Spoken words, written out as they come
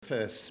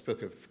first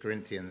book of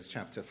Corinthians,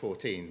 chapter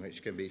 14,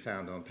 which can be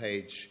found on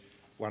page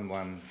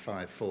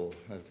 1154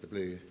 of the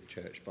Blue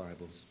Church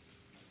Bibles.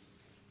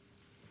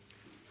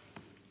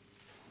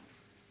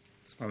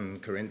 It's 1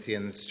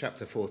 Corinthians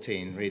chapter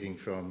 14, reading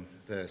from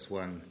verse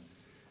 1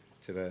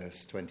 to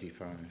verse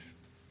 25.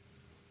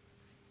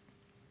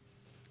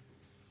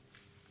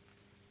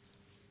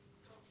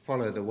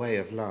 Follow the way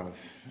of love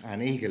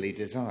and eagerly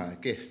desire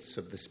gifts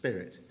of the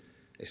Spirit,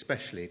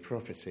 especially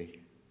prophecy.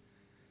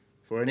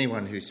 For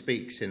anyone who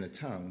speaks in a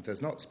tongue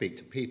does not speak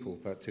to people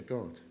but to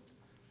God.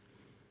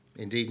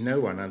 Indeed, no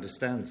one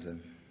understands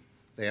them.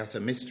 They utter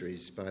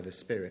mysteries by the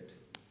Spirit.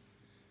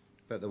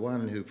 But the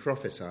one who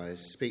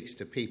prophesies speaks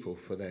to people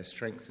for their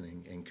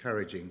strengthening,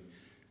 encouraging,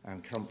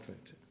 and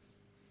comfort.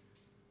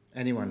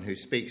 Anyone who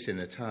speaks in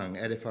a tongue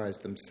edifies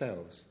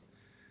themselves,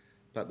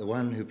 but the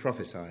one who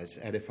prophesies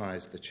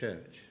edifies the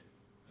church.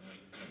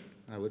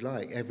 I would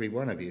like every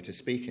one of you to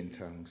speak in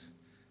tongues,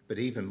 but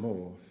even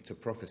more to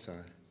prophesy.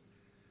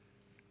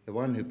 The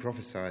one who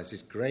prophesies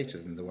is greater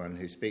than the one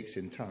who speaks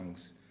in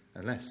tongues,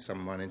 unless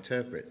someone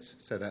interprets,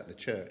 so that the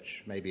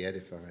church may be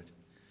edified.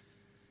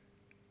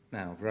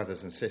 Now,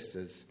 brothers and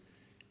sisters,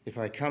 if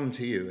I come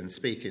to you and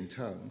speak in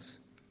tongues,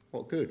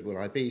 what good will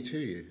I be to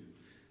you,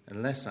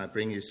 unless I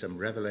bring you some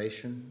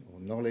revelation or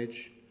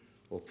knowledge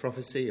or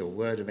prophecy or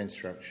word of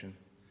instruction?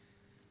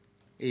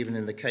 Even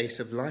in the case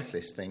of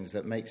lifeless things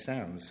that make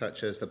sounds,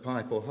 such as the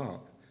pipe or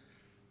harp,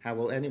 how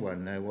will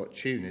anyone know what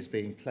tune is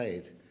being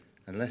played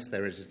unless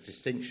there is a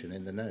distinction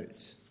in the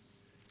notes?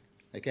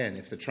 Again,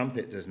 if the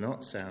trumpet does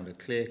not sound a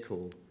clear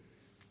call,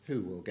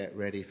 who will get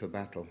ready for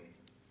battle?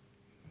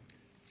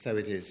 So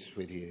it is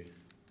with you.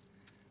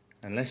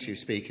 Unless you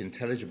speak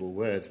intelligible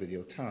words with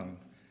your tongue,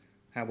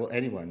 how will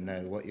anyone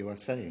know what you are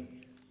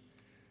saying?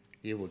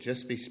 You will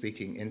just be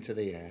speaking into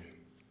the air.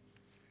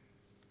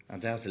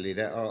 Undoubtedly,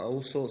 there are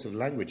all sorts of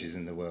languages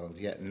in the world,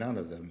 yet none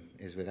of them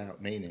is without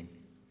meaning.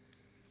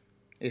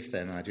 If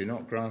then I do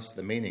not grasp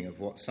the meaning of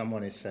what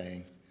someone is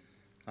saying,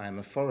 I am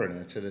a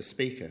foreigner to the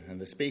speaker, and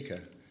the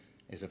speaker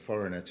is a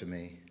foreigner to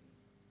me.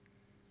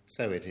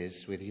 So it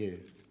is with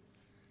you.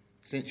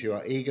 Since you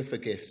are eager for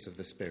gifts of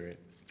the Spirit,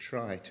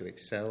 try to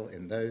excel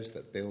in those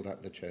that build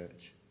up the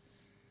church.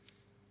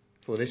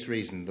 For this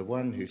reason, the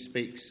one who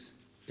speaks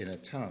in a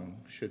tongue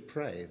should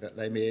pray that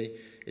they may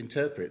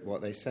interpret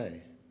what they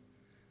say.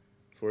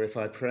 For if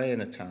I pray in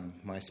a tongue,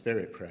 my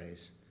spirit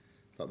prays,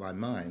 but my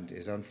mind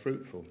is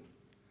unfruitful.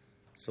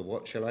 So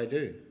what shall I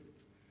do?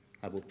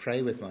 I will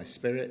pray with my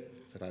spirit,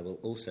 but I will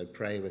also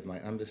pray with my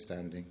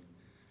understanding.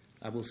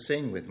 I will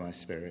sing with my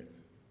spirit,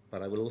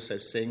 but I will also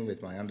sing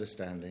with my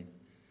understanding.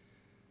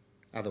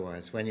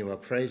 Otherwise, when you are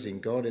praising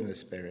God in the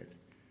Spirit,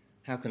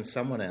 how can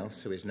someone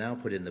else who is now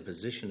put in the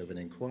position of an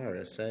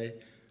inquirer say,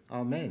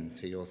 Amen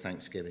to your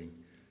thanksgiving,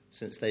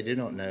 since they do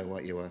not know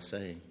what you are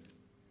saying?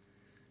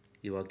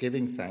 You are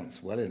giving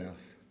thanks well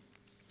enough,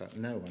 but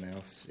no one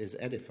else is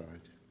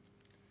edified.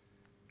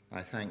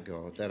 I thank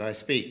God that I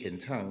speak in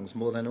tongues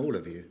more than all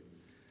of you,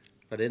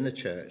 but in the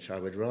church I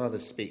would rather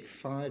speak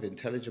 5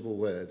 intelligible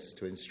words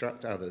to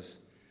instruct others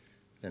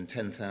than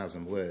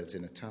 10,000 words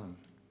in a tongue.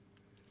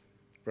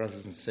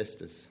 Brothers and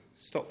sisters,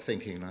 stop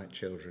thinking like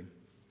children.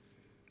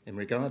 In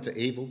regard to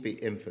evil, be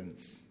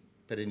infants,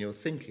 but in your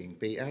thinking,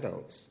 be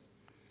adults.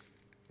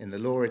 In the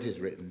law it is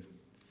written,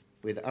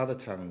 with other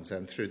tongues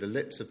and through the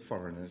lips of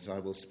foreigners I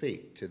will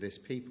speak to this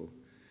people.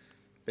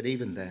 But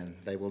even then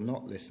they will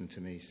not listen to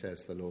me,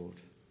 says the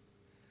Lord.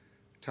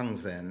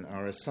 Tongues then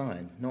are a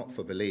sign, not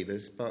for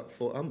believers, but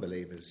for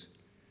unbelievers.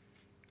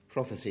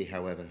 Prophecy,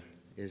 however,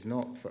 is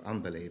not for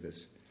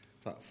unbelievers,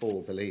 but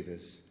for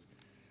believers.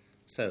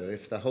 So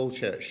if the whole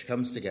church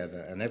comes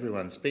together and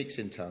everyone speaks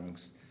in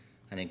tongues,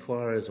 and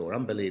inquirers or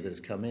unbelievers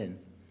come in,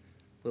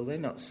 will they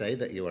not say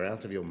that you are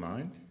out of your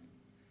mind?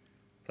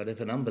 But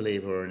if an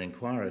unbeliever or an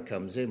inquirer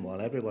comes in while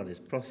everyone is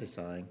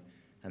prophesying,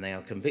 and they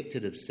are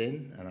convicted of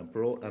sin and are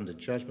brought under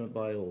judgment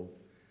by all,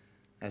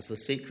 as the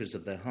secrets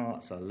of their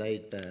hearts are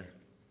laid bare,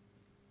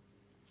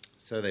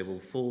 so they will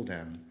fall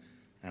down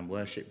and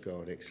worship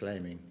God,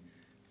 exclaiming,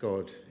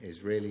 God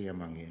is really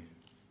among you.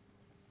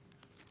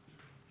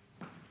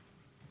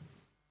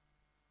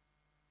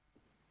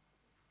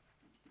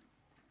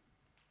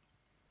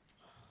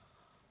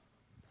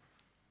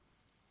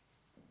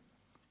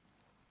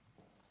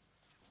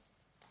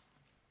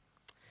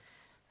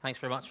 Thanks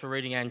very much for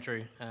reading,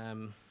 Andrew.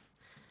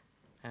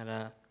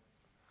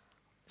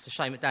 It's a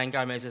shame that Dan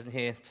Gomez isn't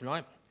here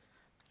tonight.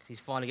 He's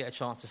finally get a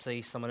chance to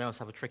see someone else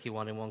have a tricky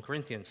one in 1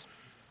 Corinthians.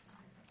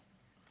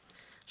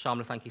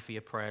 Shamla, thank you for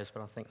your prayers,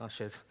 but I think I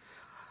should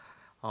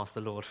ask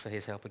the Lord for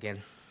his help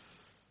again.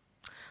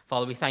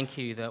 Father, we thank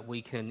you that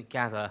we can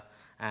gather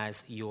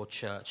as your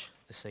church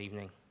this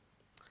evening.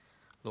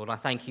 Lord, I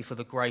thank you for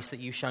the grace that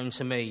you've shown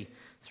to me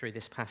through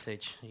this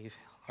passage. You've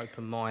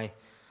opened my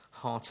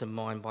heart and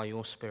mind by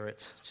your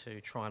Spirit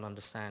to try and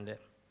understand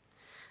it.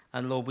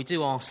 And Lord, we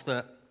do ask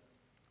that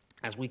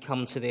as we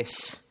come to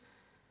this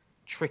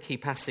tricky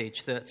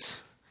passage, that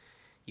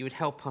you would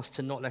help us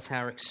to not let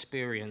our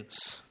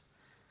experience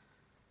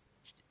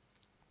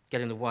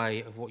get in the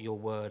way of what your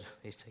word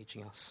is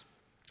teaching us.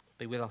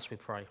 Be with us, we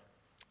pray,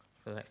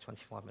 for the next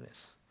 25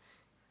 minutes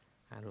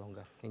and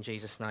longer. In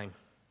Jesus' name,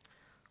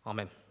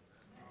 amen.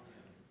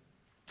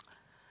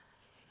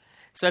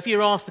 So if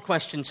you're asked the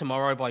question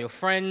tomorrow by your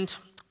friend,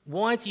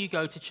 why do you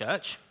go to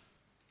church?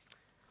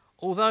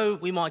 Although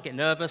we might get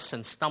nervous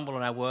and stumble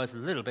on our words a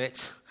little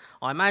bit,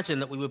 I imagine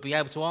that we would be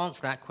able to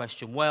answer that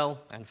question well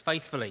and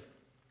faithfully.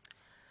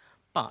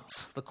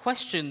 But the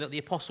question that the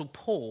Apostle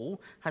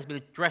Paul has been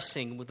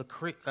addressing with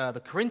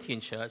the Corinthian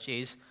church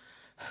is,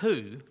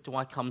 who do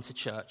I come to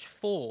church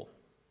for?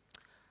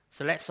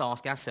 So let's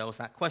ask ourselves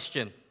that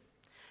question.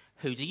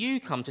 Who do you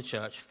come to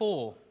church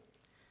for?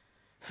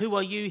 Who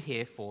are you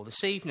here for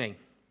this evening?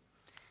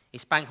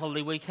 It's bank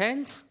holiday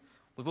weekend.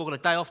 We've all got a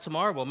day off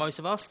tomorrow, well, most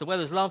of us. The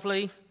weather's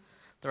lovely.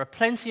 There are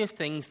plenty of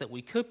things that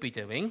we could be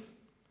doing.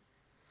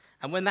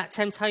 And when that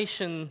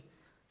temptation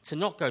to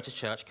not go to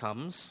church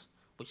comes,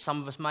 which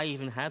some of us may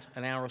even had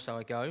an hour or so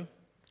ago,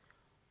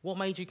 what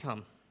made you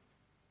come?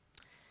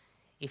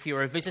 If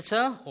you're a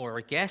visitor or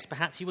a guest,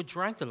 perhaps you were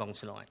dragged along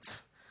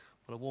tonight.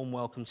 Well, a warm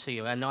welcome to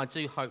you. And I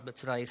do hope that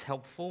today is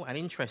helpful and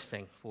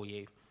interesting for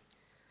you.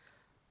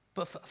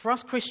 But for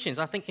us Christians,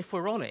 I think if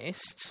we're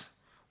honest,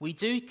 we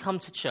do come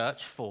to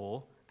church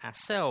for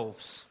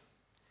ourselves.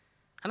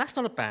 And that's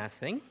not a bad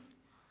thing.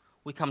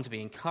 We come to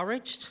be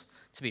encouraged,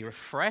 to be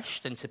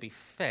refreshed, and to be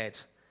fed.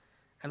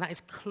 And that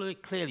is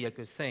clearly a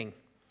good thing.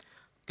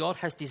 God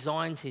has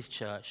designed his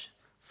church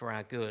for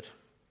our good.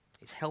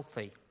 It's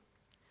healthy.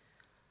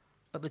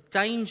 But the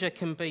danger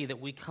can be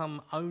that we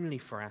come only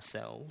for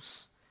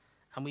ourselves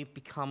and we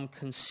become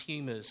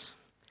consumers.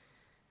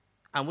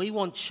 And we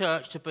want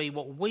church to be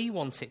what we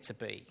want it to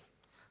be.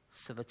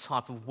 So the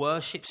type of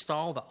worship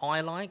style that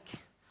I like,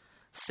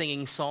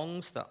 singing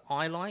songs that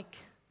I like,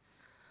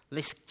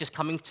 just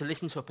coming to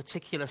listen to a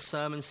particular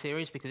sermon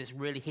series because it's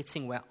really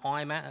hitting where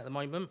I'm at the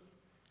moment,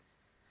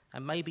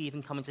 and maybe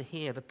even coming to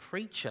hear the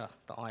preacher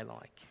that I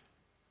like.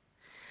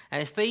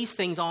 And if these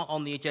things aren't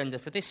on the agenda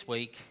for this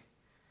week,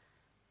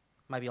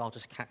 maybe I'll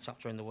just catch up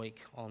during the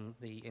week on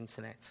the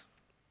internet.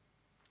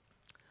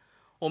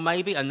 Or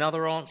maybe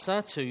another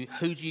answer to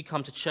who do you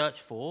come to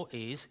church for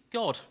is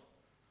God.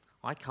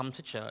 I come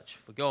to church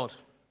for God.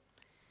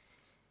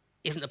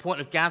 Isn't the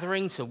point of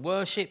gathering to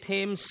worship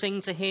him,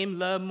 sing to him,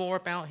 learn more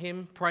about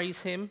him,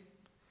 praise him,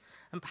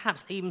 and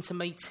perhaps even to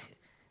meet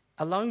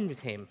alone with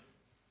him,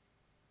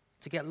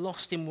 to get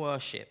lost in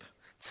worship,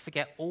 to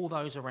forget all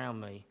those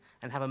around me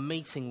and have a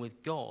meeting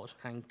with God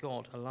and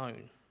God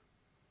alone?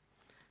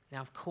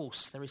 Now, of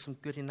course, there is some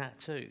good in that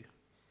too.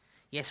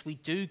 Yes, we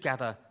do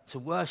gather to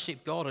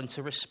worship God and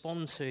to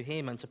respond to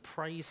him and to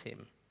praise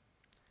him.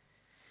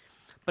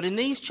 But in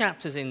these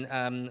chapters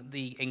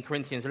in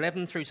Corinthians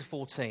 11 through to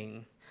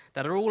 14,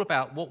 that are all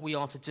about what we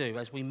are to do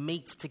as we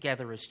meet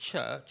together as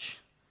church,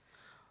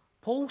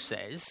 Paul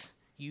says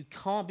you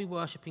can't be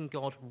worshipping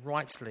God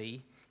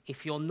rightly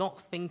if you're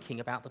not thinking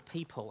about the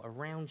people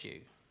around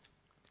you.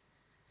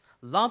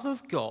 Love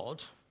of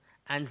God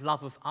and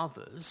love of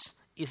others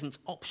isn't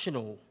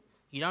optional.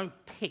 You don't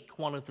pick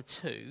one of the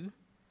two.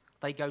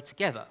 They go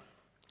together,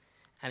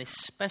 and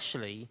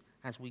especially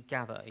as we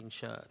gather in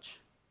church.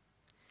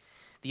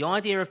 The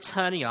idea of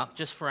turning up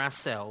just for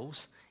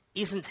ourselves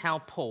isn't how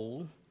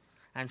Paul,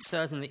 and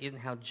certainly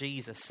isn't how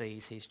Jesus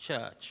sees his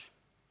church.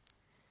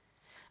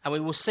 And we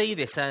will see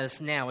this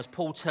as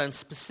Paul turns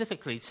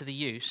specifically to the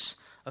use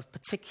of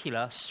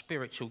particular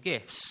spiritual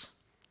gifts.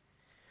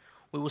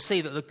 We will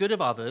see that the good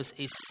of others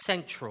is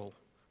central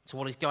to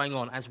what is going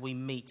on as we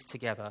meet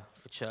together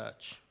for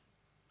church.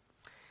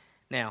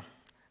 Now,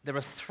 there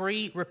are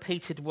 3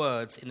 repeated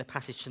words in the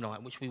passage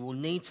tonight which we will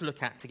need to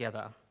look at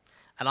together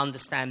and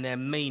understand their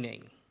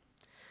meaning.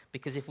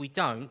 Because if we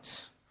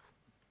don't,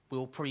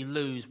 we'll probably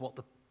lose what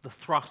the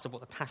thrust of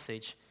what the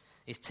passage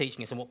is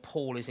teaching us and what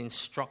Paul is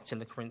instructing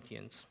the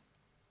Corinthians.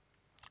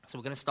 So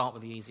we're going to start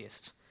with the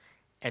easiest,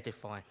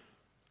 edify.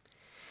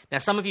 Now,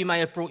 some of you may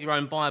have brought your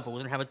own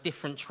Bibles and have a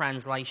different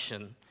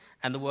translation,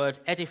 and the word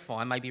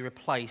edify may be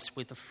replaced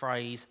with the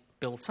phrase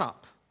built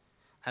up,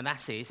 and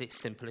that is its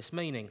simplest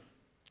meaning.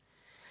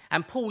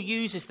 And Paul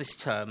uses this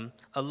term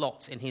a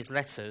lot in his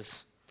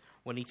letters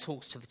when he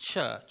talks to the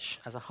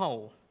church as a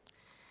whole.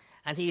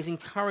 And he is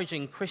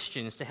encouraging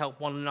Christians to help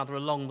one another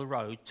along the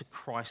road to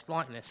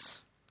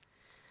Christ-likeness.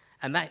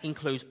 And that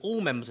includes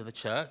all members of the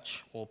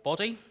church, or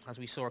body, as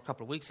we saw a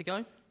couple of weeks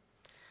ago.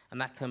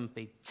 And that can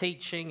be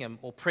teaching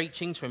or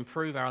preaching to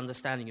improve our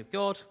understanding of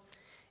God.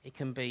 It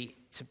can be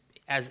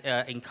as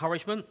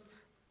encouragement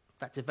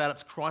that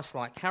develops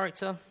Christ-like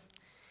character.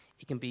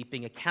 It can be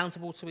being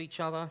accountable to each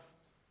other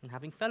and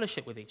having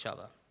fellowship with each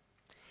other.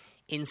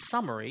 In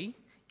summary,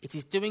 it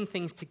is doing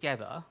things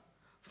together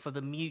for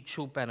the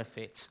mutual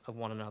benefit of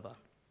one another.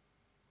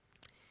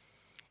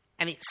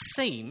 And it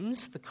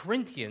seems the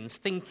Corinthians'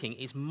 thinking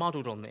is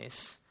muddled on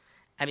this,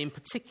 and in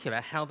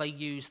particular how they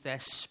use their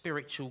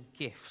spiritual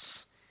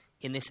gifts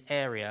in this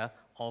area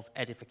of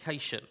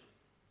edification.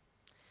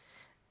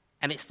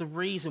 And it's the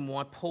reason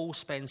why Paul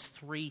spends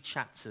 3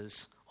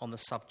 chapters on the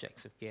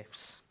subjects of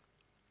gifts.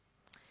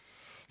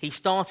 He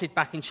started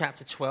back in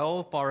chapter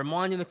 12 by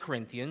reminding the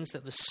Corinthians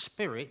that the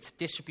Spirit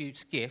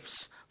distributes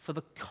gifts for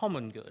the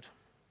common good.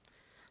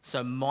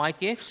 So my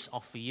gifts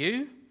are for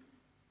you,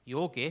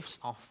 your gifts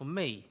are for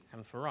me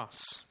and for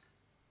us.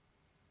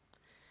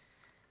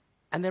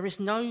 And there is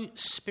no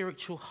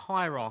spiritual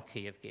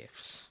hierarchy of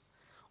gifts.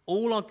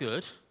 All are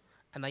good,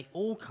 and they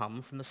all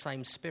come from the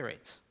same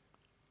Spirit.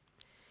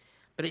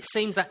 But it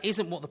seems that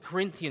isn't what the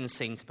Corinthians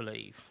seem to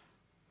believe.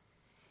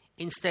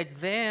 Instead,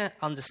 their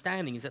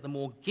understanding is that the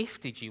more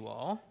gifted you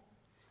are,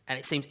 and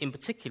it seems in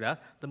particular,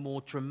 the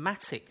more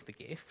dramatic the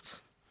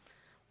gift,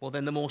 well,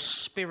 then the more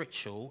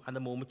spiritual and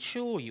the more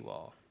mature you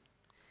are.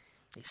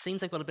 It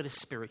seems they've got a bit of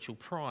spiritual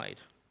pride.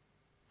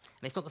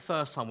 And it's not the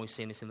first time we've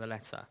seen this in the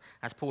letter,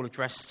 as Paul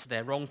addressed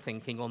their wrong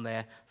thinking on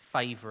their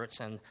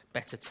favourites and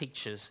better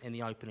teachers in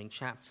the opening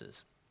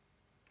chapters.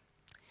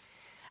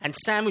 And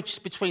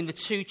sandwiched between the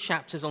two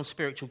chapters on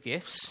spiritual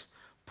gifts,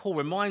 Paul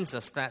reminds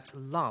us that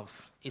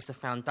love is the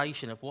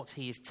foundation of what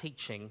he is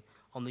teaching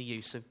on the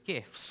use of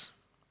gifts.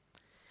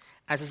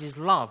 As it is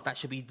love that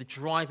should be the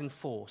driving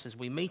force as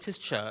we meet as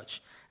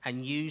church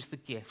and use the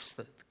gifts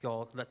that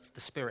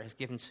the Spirit has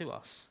given to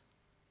us.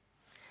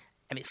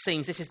 And it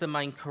seems this is the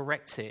main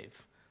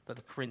corrective that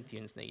the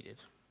Corinthians needed.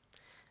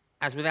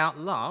 As without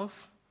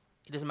love,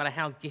 it doesn't matter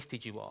how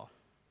gifted you are.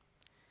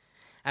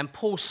 And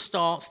Paul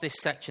starts this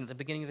section at the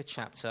beginning of the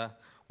chapter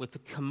with the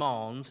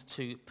command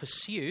to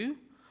pursue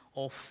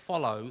or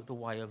follow the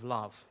way of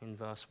love in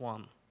verse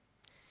 1.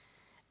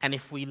 And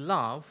if we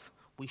love,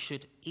 we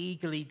should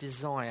eagerly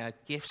desire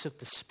gifts of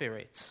the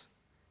Spirit,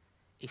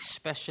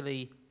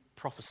 especially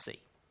prophecy.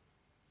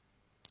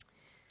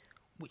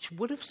 Which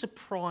would have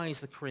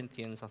surprised the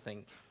Corinthians, I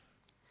think,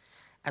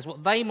 as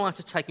what they might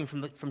have taken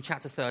from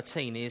chapter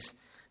 13 is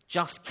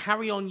just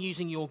carry on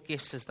using your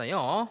gifts as they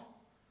are,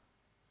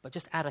 but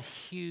just add a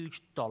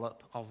huge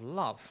dollop of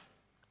love.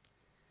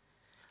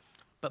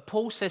 But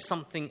Paul says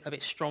something a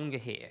bit stronger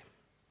here,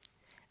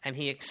 and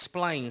he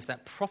explains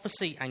that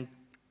prophecy and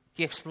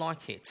gifts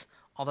like it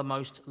are the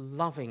most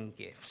loving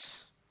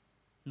gifts,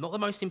 not the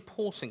most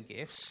important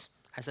gifts,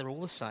 as they're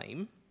all the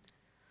same,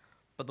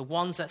 but the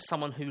ones that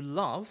someone who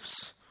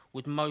loves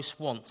would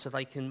most want so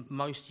they can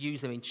most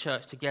use them in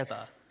church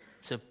together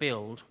to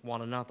build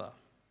one another.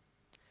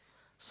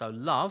 So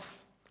love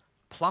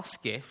plus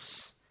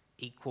gifts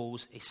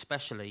equals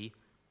especially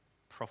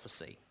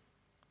prophecy.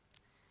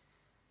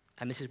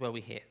 And this is where we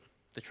hit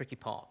the tricky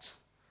part.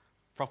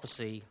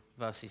 Prophecy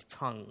versus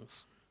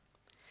tongues.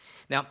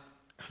 Now,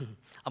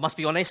 I must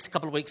be honest, a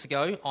couple of weeks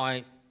ago,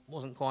 I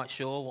wasn't quite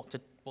sure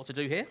what to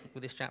do here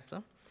with this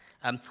chapter.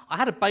 I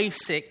had a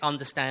basic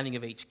understanding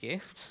of each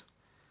gift,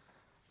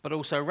 but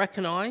also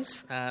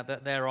recognise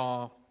that there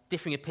are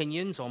differing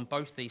opinions on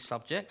both these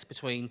subjects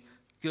between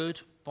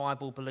good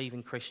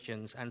Bible-believing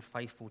Christians and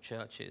faithful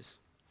churches.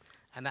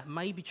 And that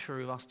may be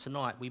true of us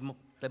tonight.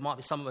 There might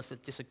be some of us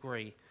that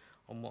disagree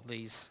on what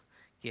these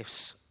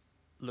gifts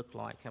look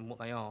like and what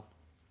they are.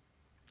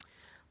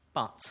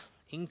 But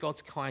in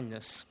God's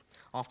kindness,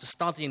 after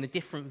studying the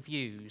different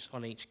views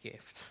on each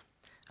gift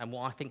and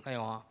what I think they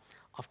are,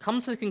 I've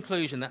come to the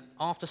conclusion that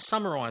after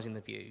summarising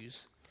the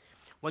views,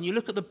 when you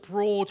look at the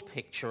broad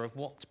picture of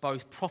what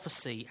both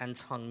prophecy and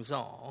tongues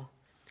are,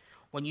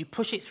 when you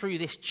push it through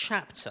this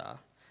chapter,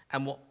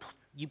 and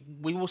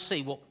we will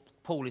see what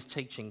Paul is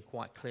teaching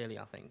quite clearly,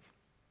 I think.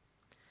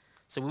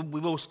 So we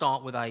will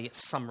start with a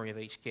summary of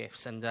each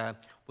gift, and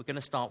we're going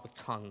to start with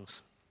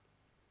tongues.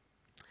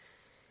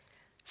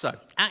 So,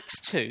 Acts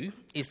 2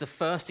 is the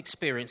first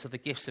experience of the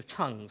gifts of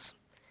tongues,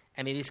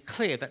 and it is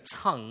clear that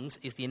tongues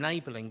is the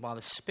enabling by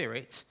the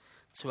Spirit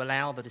to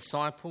allow the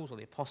disciples or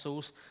the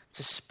apostles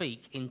to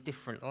speak in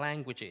different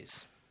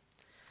languages.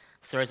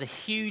 So there is a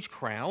huge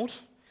crowd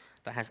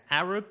that has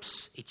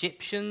Arabs,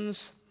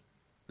 Egyptians,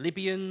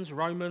 Libyans,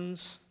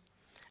 Romans,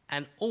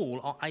 and all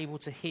are able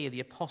to hear the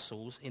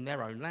apostles in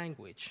their own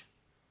language.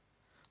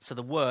 So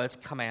the words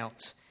come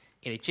out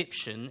in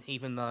Egyptian,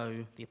 even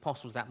though the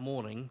apostles that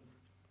morning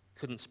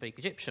couldn't speak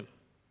Egyptian.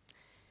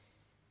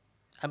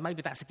 And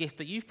maybe that's a gift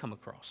that you've come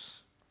across.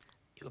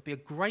 It would be a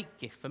great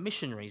gift for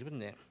missionaries,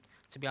 wouldn't it?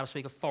 To be able to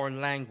speak a foreign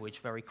language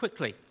very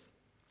quickly.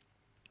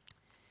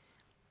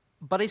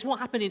 But is what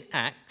happened in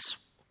Acts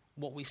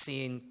what we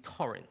see in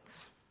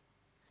Corinth?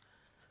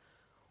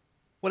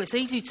 Well, it's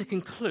easy to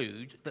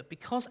conclude that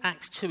because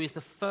Acts 2 is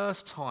the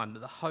first time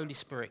that the Holy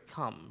Spirit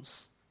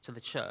comes to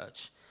the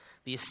church,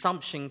 the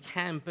assumption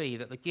can be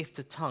that the gift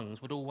of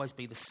tongues would always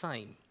be the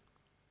same.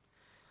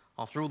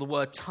 After all, the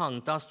word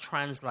tongue does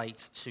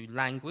translate to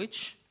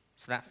language,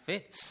 so that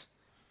fits.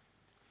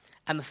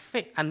 And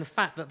the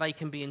fact that they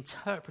can be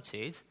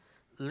interpreted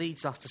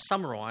leads us to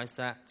summarise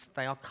that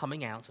they are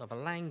coming out of a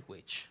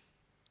language.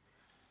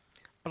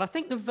 But I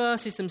think the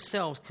verses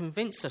themselves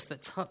convince us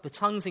that the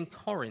tongues in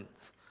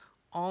Corinth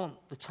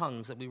aren't the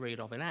tongues that we read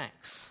of in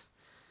Acts.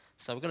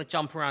 So we're going to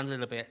jump around a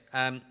little bit.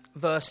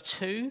 Verse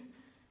 2,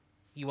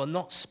 you are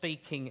not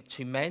speaking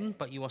to men,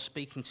 but you are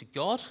speaking to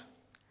God.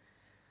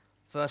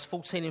 Verse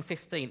 14 and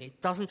 15,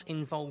 it doesn't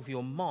involve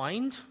your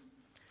mind,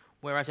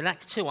 whereas in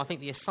Acts 2, I think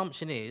the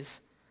assumption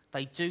is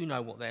they do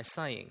know what they're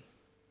saying.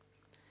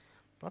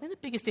 But I think the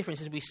biggest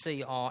differences we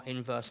see are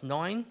in verse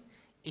 9,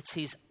 it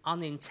is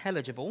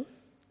unintelligible.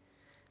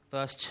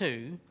 Verse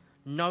 2,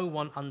 no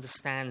one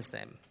understands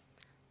them.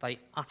 They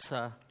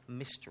utter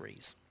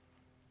mysteries.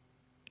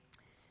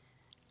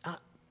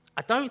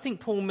 I don't think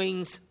Paul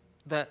means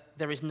that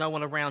there is no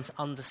one around to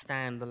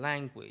understand the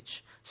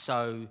language.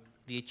 So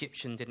the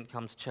Egyptian didn't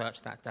come to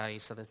church that day,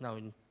 so there's no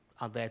one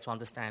there to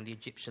understand the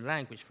Egyptian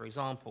language, for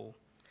example.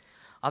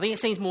 I think it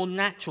seems more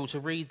natural to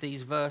read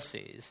these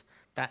verses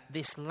that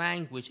this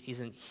language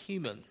isn't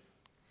human.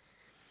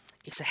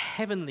 It's a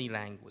heavenly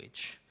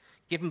language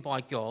given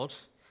by God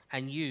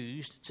and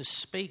used to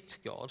speak to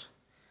God,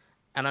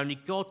 and only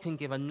God can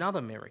give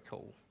another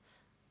miracle,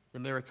 the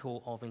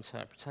miracle of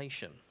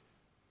interpretation.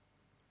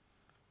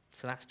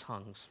 So that's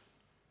tongues.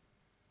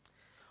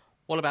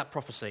 What about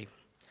prophecy?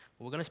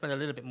 Well, we're going to spend a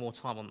little bit more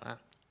time on that.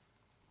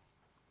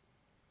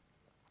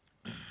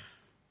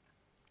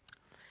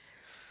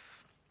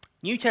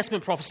 New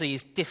Testament prophecy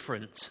is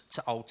different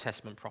to Old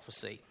Testament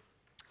prophecy.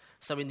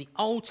 So in the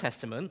Old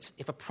Testament,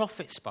 if a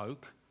prophet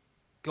spoke,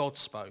 God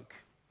spoke.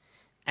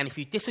 And if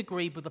you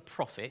disagreed with the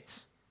prophet,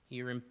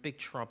 you're in big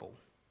trouble.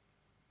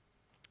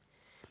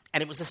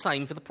 And it was the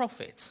same for the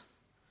prophet.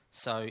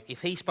 So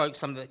if he spoke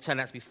something that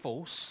turned out to be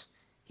false,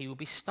 he would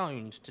be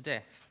stoned to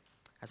death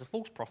as a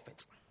false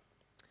prophet.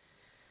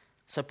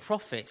 So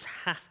prophets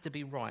have to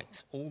be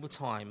right all the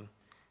time,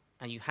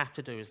 and you have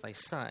to do as they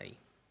say.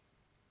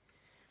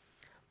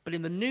 But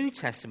in the New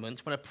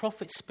Testament, when a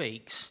prophet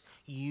speaks,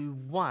 you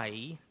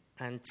weigh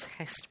and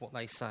test what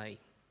they say.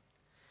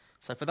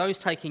 So for those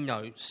taking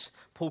notes,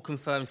 Paul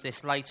confirms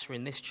this later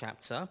in this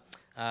chapter,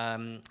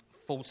 so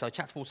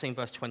chapter 14,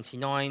 verse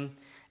 29,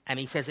 and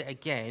he says it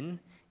again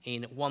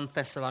in 1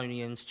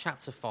 Thessalonians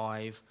chapter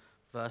 5,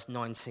 verse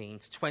 19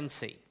 to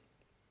 20.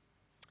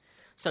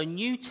 So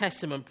New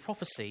Testament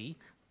prophecy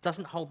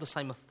doesn't hold the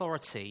same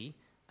authority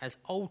as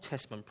Old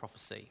Testament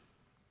prophecy.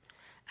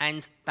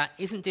 And that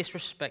isn't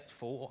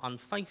disrespectful or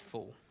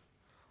unfaithful,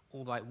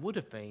 although it would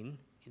have been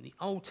in the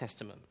Old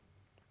Testament.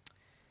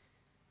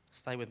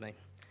 Stay with me.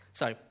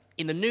 So,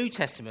 in the New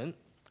Testament,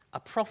 a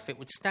prophet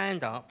would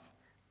stand up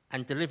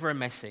and deliver a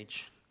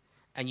message,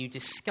 and you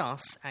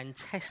discuss and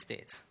test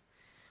it.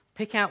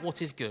 Pick out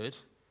what is good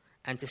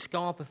and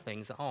discard the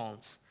things that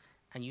aren't,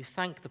 and you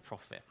thank the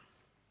prophet.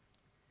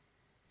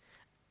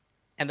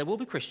 And there will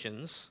be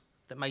Christians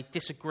that may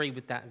disagree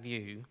with that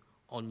view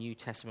on New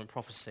Testament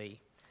prophecy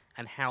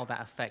and how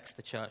that affects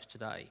the church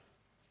today.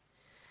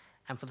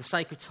 And for the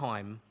sake of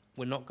time,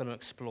 we're not going to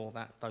explore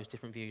those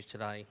different views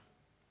today.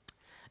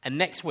 And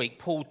next week,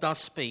 Paul does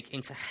speak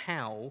into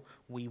how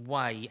we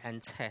weigh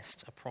and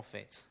test a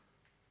prophet.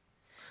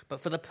 But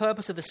for the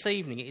purpose of this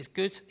evening, it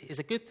is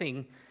a good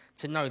thing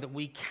to know that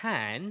we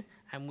can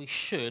and we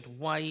should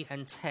weigh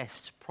and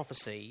test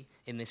prophecy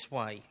in this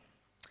way.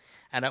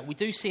 And we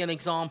do see an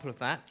example of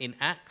that in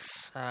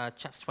Acts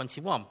chapter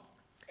 21.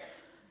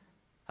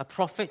 A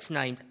prophet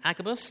named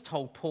Agabus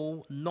told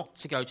Paul not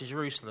to go to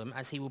Jerusalem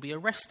as he will be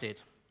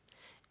arrested.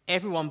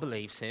 Everyone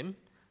believes him,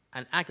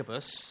 and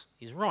Agabus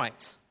is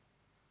right.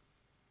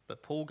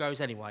 But Paul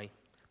goes anyway,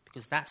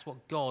 because that's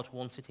what God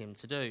wanted him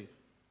to do.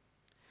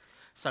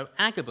 So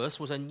Agabus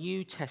was a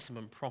New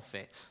Testament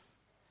prophet,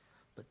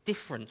 but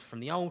different from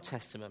the Old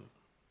Testament.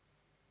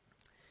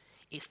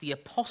 It's the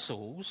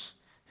apostles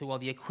who are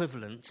the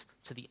equivalent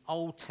to the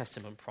Old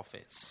Testament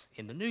prophets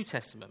in the New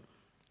Testament.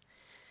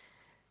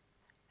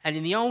 And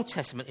in the Old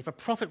Testament, if a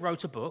prophet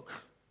wrote a book,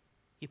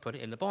 you put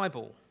it in the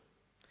Bible.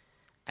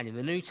 And in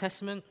the New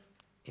Testament,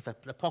 if an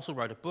apostle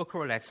wrote a book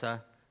or a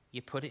letter,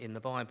 you put it in the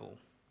Bible.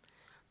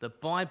 The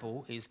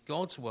Bible is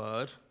God's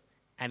word,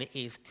 and it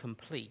is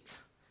complete.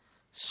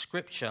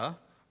 Scripture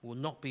will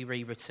not be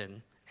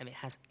rewritten, and it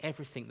has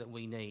everything that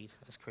we need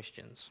as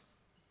Christians.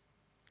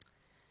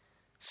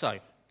 So,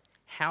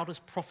 how does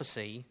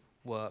prophecy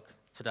work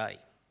today?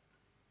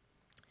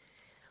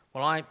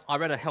 Well, I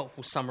read a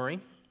helpful summary,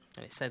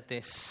 and it said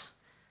this: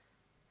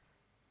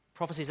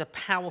 prophecy is a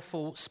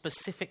powerful,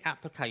 specific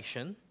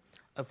application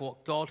of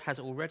what God has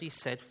already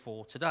said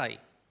for today.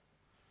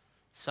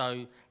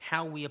 So,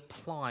 how we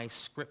apply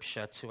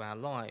Scripture to our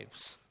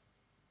lives.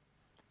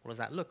 What does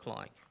that look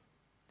like?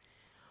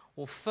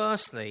 Well,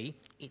 firstly,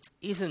 it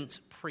isn't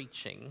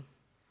preaching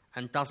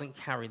and doesn't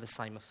carry the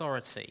same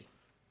authority.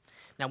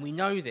 Now, we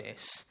know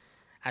this,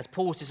 as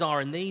Paul's desire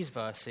in these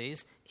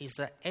verses is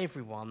that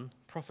everyone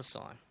prophesy.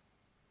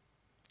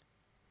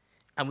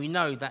 And we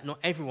know that not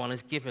everyone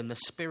is given the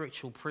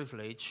spiritual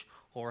privilege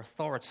or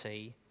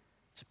authority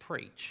to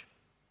preach.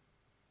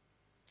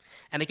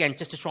 And again,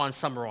 just to try and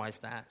summarise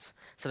that,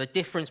 so the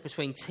difference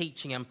between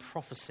teaching and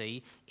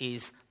prophecy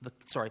is,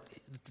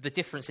 the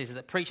difference is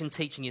that preaching and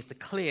teaching is the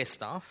clear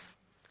stuff,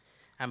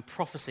 and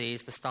prophecy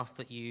is the stuff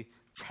that you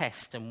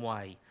test and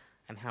weigh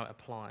and how it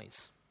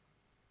applies.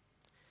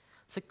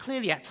 So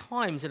clearly at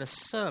times in a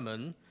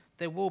sermon,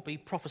 there will be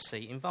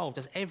prophecy involved,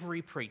 as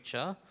every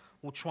preacher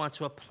will try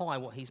to apply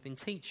what he's been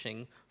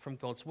teaching from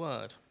God's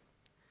word.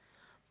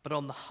 But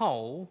on the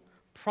whole,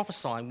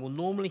 prophesying will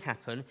normally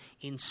happen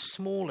in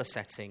smaller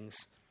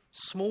settings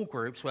small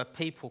groups where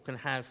people can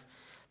have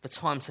the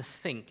time to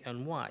think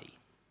and weigh.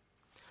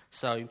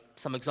 So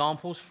some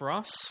examples for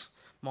us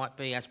might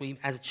be as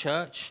a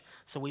church,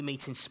 so we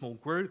meet in small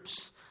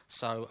groups,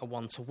 so a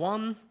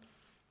one-to-one,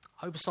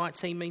 oversight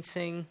team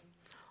meeting.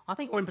 I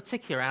think, or in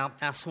particular,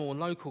 our small and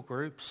local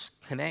groups,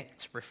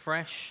 Connect,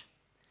 Refresh.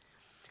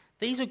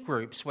 These are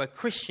groups where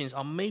Christians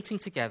are meeting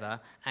together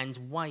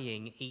and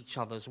weighing each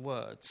other's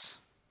words.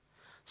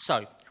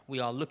 So we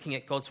are looking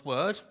at God's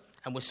word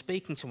and we're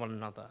speaking to one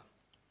another.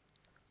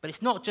 But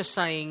it's not just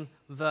saying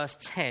verse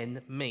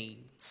 10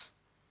 means.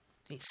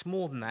 It's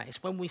more than that.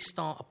 It's when we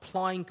start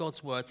applying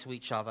God's word to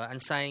each other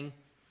and saying,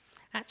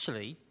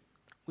 actually,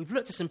 we've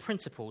looked at some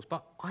principles,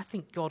 but I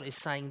think God is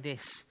saying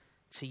this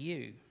to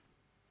you.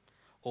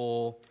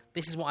 Or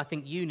this is what I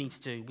think you need to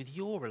do with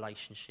your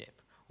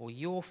relationship or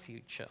your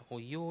future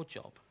or your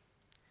job.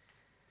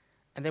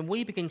 And then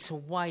we begin to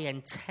weigh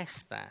and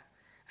test that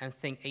and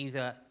think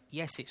either,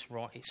 yes, it's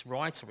right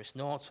or it's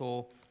not,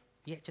 or,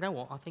 yeah, do you know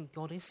what? I think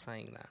God is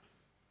saying that.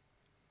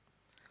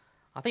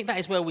 I think that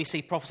is where we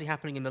see prophecy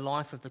happening in the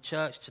life of the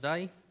church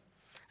today.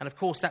 And of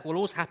course, that will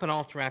always happen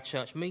after our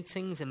church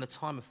meetings in the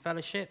time of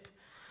fellowship.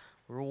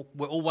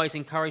 We're always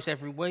encouraged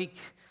every week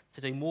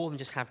to do more than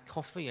just have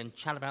coffee and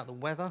chat about the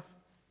weather.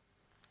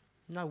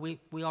 No,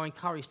 we are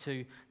encouraged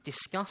to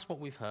discuss what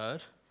we've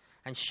heard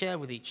and share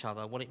with each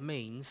other what it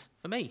means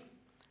for me.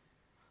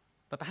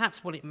 But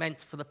perhaps what it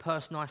meant for the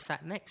person I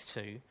sat next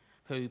to,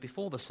 who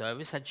before the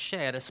service had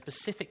shared a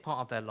specific part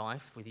of their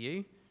life with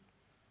you,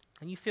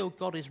 and you feel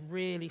God is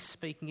really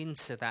speaking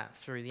into that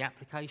through the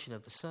application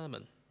of the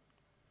sermon.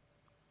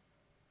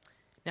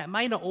 Now, it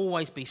may not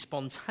always be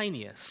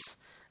spontaneous,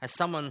 as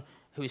someone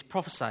who is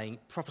prophesying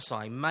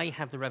may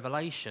have the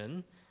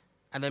revelation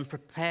and then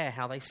prepare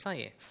how they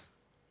say it.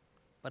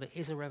 But it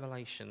is a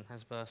revelation,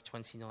 as verse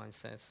 29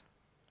 says.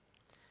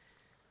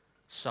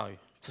 So,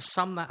 to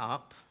sum that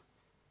up,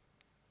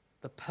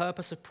 the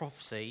purpose of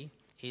prophecy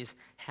is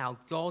how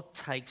God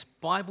takes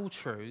Bible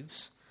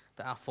truths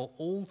that are for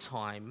all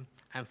time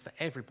and for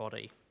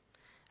everybody,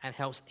 and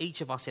helps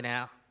each of us in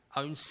our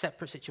own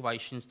separate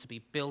situations to be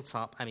built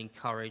up and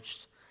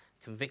encouraged,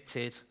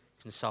 convicted,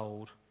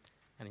 consoled,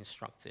 and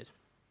instructed.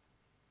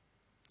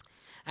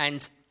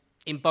 And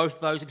in both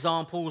those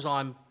examples,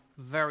 I'm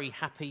very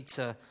happy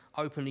to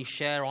openly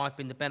share I've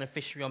been the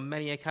beneficiary on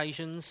many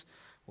occasions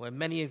where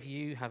many of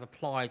you have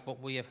applied what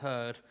we have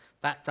heard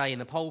that day in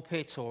the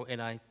pulpit or in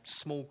a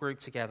small group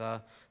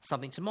together,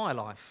 something to my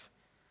life.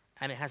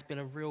 And it has been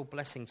a real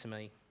blessing to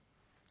me.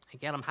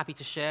 Again, I'm happy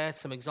to share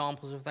some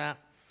examples of that,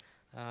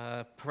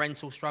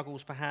 parental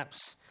struggles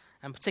perhaps,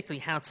 and particularly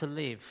how to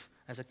live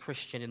as a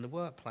Christian in the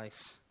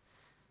workplace.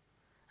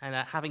 And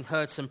having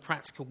heard some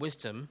practical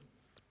wisdom,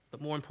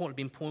 but more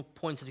importantly, being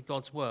pointed to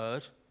God's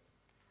word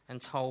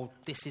and told,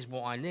 this is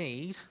what I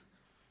need,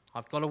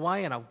 I've gone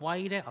away and I've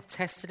weighed it, I've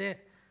tested it,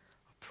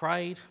 I've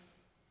prayed,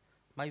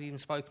 maybe even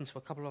spoken to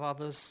a couple of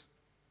others.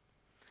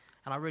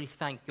 And I really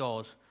thank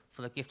God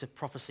for the gift of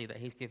prophecy that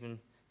he's given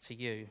to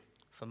you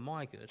for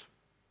my good.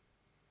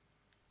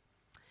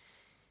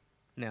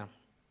 Now,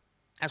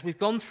 as we've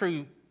gone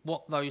through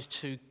what those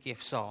two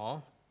gifts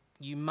are,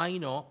 you may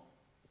not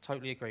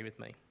totally agree with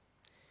me.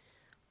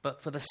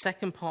 But for the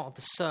second part of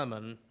the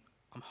sermon,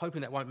 I'm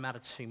hoping that won't matter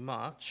too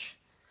much.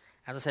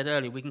 As I said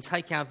earlier, we can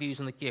take our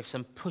views on the gifts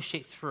and push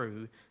it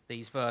through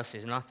these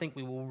verses, and I think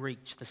we will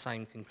reach the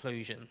same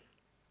conclusion.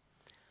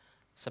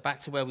 So back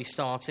to where we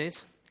started.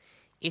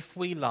 If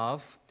we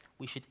love,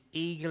 we should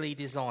eagerly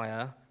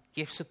desire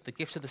the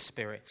gifts of the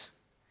Spirit,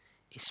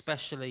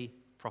 especially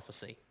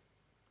prophecy.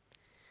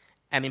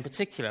 And in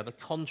particular, the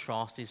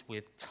contrast is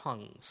with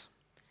tongues.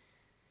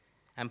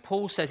 And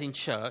Paul says in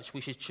church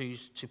we should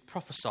choose to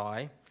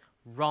prophesy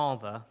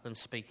rather than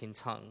speak in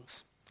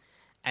tongues.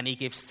 And he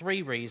gives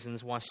 3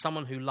 reasons why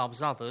someone who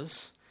loves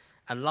others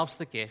and loves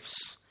the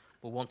gifts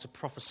will want to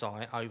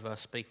prophesy over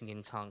speaking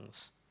in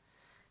tongues.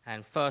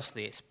 And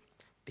firstly, it's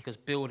because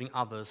building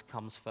others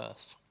comes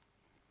first.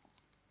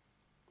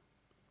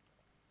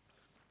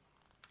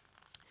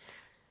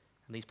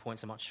 And these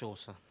points are much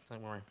shorter,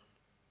 don't worry.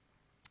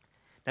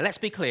 Now let's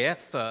be clear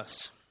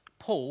first.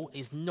 Paul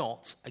is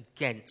not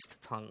against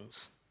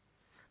tongues.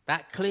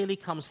 That clearly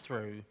comes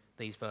through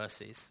these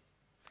verses,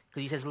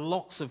 because he says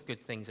lots of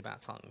good things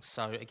about tongues.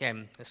 So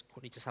again, let's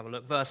quickly just have a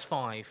look. Verse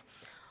 5,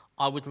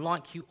 I would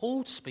like you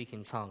all to speak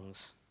in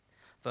tongues.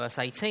 Verse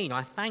 18,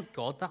 I thank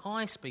God that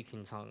I speak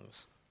in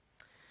tongues.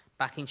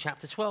 Back in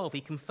chapter 12,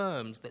 he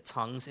confirms that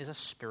tongues is a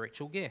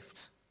spiritual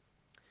gift.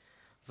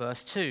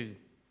 Verse 2,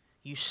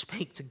 you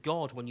speak to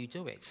God when you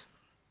do it.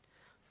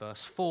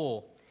 Verse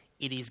 4,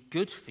 it is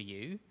good for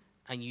you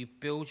and you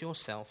build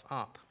yourself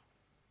up.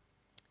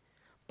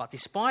 But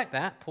despite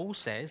that, Paul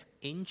says,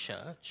 in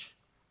church,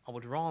 I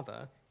would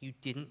rather you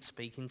didn't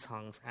speak in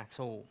tongues at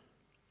all.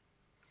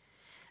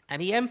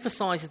 And he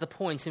emphasizes the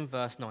point in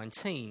verse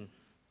 19.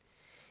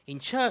 In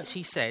church,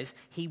 he says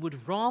he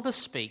would rather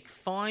speak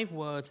 5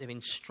 words of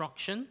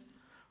instruction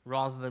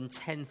rather than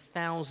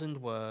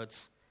 10,000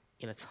 words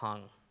in a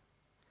tongue.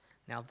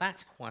 Now,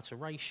 that's quite a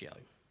ratio.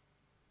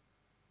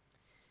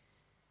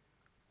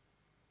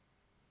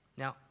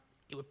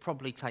 it would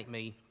probably take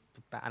me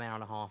about an hour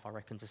and a half, I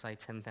reckon, to say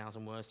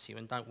 10,000 words to you,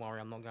 and don't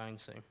worry, I'm not going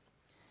to.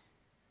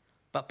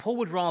 But Paul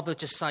would rather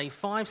just say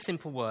 5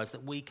 simple words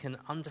that we can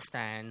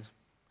understand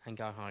and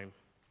go home.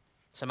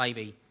 So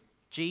maybe,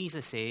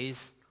 Jesus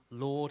is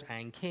Lord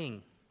and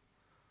King,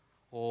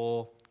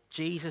 or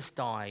Jesus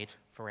died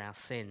for our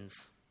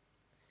sins.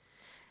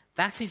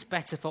 That is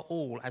better for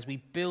all as we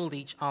build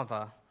each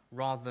other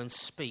rather than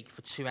speak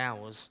for 2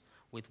 hours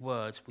with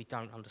words we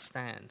don't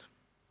understand.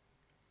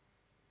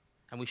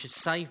 And we should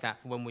save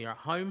that for when we are at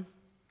home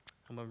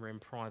and when we're in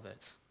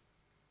private.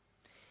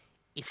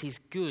 It is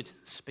good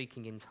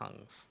speaking in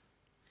tongues.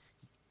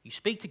 You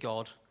speak to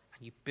God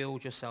and you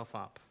build yourself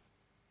up.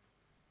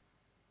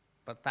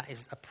 But that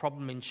is a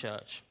problem in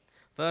church.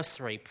 Verse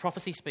 3,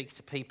 prophecy speaks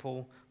to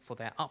people for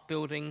their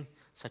upbuilding,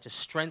 so to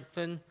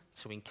strengthen,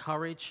 to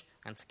encourage,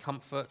 and to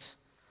comfort.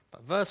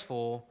 But verse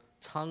 4,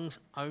 tongues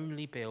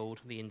only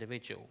build the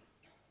individual.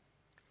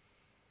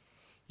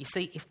 You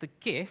see, if the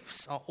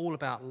gifts are all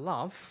about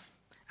love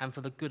and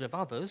for the good of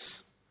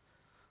others,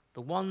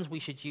 the ones we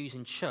should use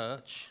in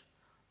church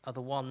are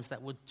the ones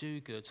that would do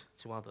good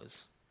to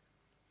others.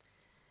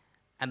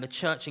 And the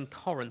church in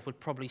Corinth would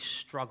probably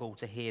struggle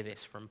to hear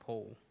this from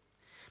Paul,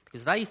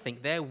 because they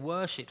think their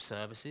worship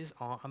services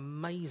are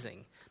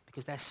amazing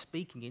because they're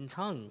speaking in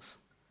tongues.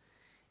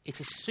 It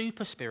is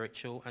super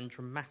spiritual and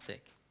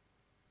dramatic.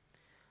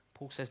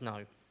 Paul says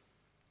no,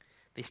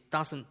 this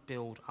doesn't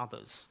build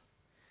others.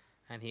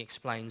 And he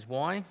explains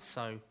why.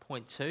 So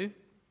point 2,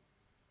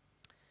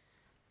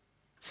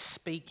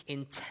 speak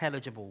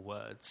intelligible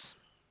words.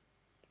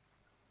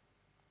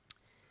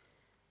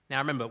 Now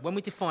remember, when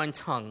we define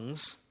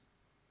tongues,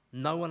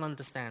 no one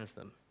understands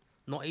them,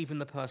 not even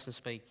the person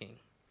speaking.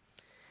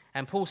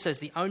 And Paul says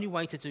the only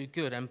way to do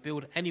good and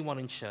build anyone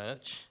in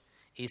church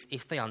is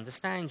if they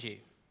understand you.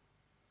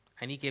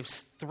 And he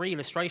gives 3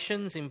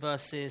 illustrations in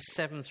verses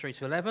 7 through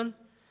to 11.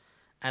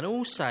 And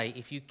all say,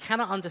 if you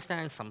cannot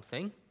understand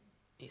something,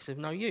 it's of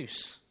no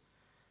use.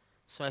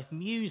 So if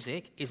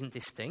music isn't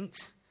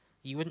distinct,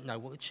 you wouldn't know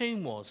what the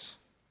tune was.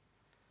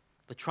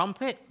 The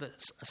trumpet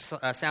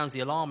that sounds the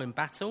alarm in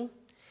battle,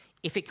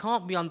 if it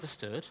can't be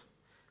understood,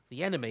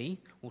 the enemy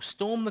will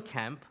storm the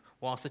camp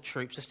whilst the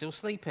troops are still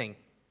sleeping.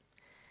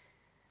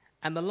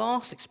 And the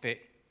last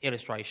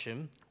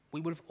illustration, we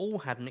would have all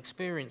had an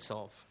experience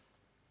of.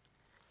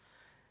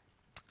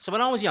 So when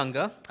I was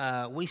younger,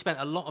 we spent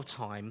a lot of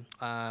time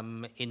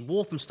in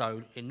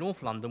Walthamstow in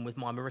North London with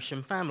my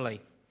Mauritian family.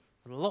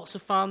 Lots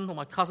of fun, all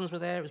my cousins were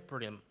there, it was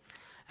brilliant.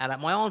 And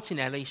my auntie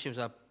Nellie, she was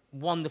a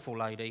wonderful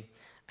lady,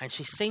 and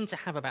she seemed to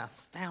have about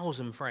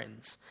 1,000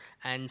 friends,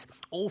 and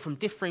all from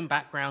differing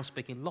backgrounds,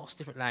 speaking lots of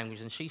different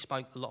languages, and she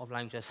spoke a lot of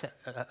languages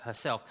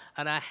herself.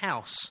 And our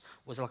house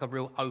was like a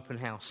real open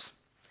house.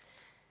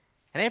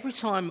 And every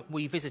time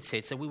we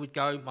visited, so we would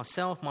go,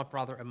 myself, my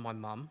brother and my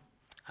mum,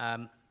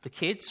 the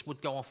kids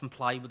would go off and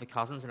play with the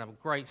cousins and have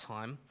a great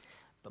time,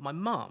 but my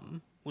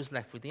mum was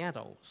left with the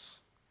adults.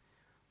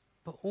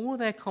 But all of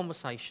their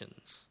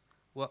conversations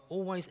were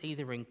always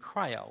either in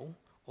Creole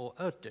or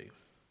Urdu.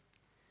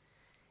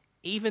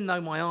 Even though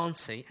my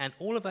auntie and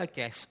all of her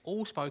guests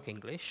all spoke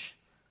English,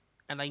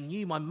 and they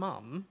knew my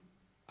mum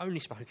only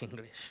spoke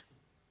English.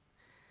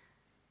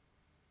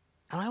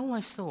 And I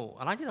always thought,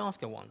 and I did ask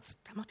her once,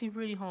 that must be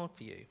really hard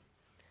for you.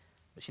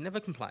 But she never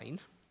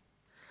complained.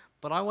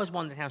 But I always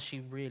wondered how she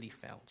really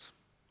felt.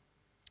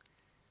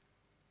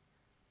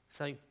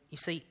 So, you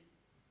see,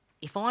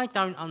 if I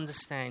don't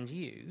understand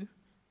you,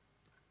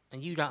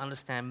 and you don't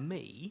understand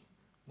me,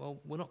 well,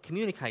 we're not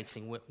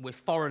communicating. We're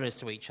foreigners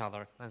to each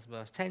other, as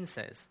verse 10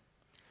 says.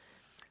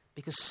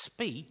 Because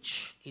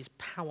speech is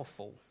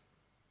powerful.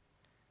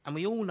 And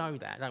we all know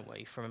that, don't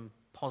we, from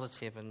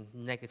positive and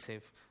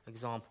negative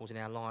examples in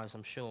our lives,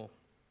 I'm sure.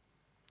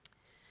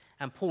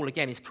 And Paul,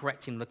 again, is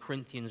correcting the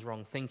Corinthians'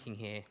 wrong thinking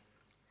here.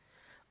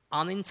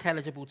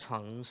 Unintelligible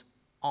tongues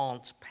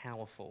aren't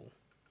powerful,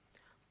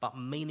 but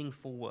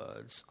meaningful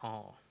words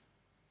are.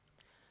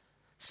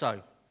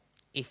 So,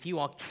 if you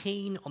are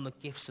keen on the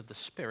gifts of the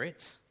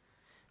Spirit,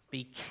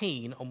 be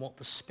keen on what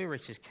the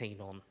Spirit is keen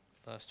on.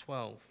 Verse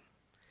 12.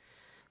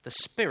 The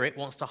Spirit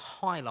wants to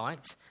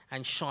highlight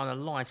and shine a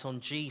light on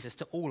Jesus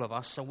to all of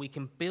us so we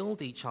can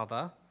build each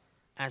other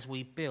as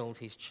we build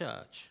his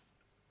church.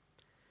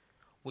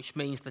 Which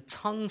means the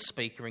tongue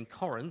speaker in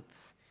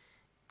Corinth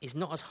is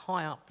not as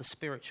high up the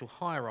spiritual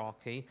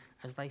hierarchy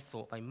as they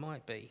thought they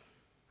might be.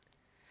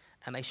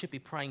 And they should be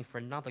praying for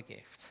another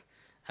gift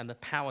and the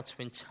power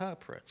to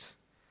interpret,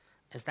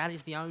 as that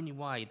is the only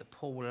way that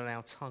Paul will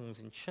allow tongues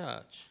in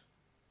church.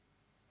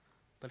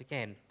 But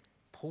again,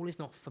 Paul is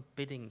not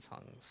forbidding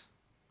tongues.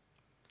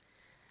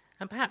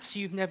 And perhaps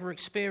you've never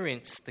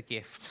experienced the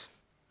gift.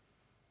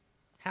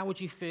 How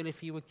would you feel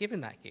if you were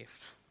given that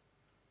gift?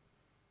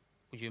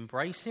 Would you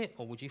embrace it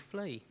or would you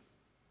flee?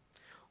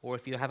 Or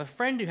if you have a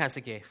friend who has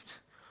the gift,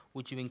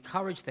 would you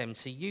encourage them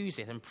to use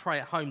it and pray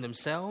at home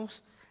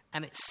themselves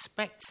and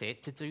expect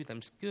it to do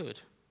them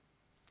good?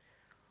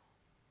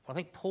 Well, I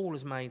think Paul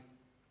has made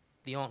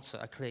the answer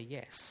a clear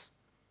yes,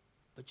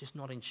 but just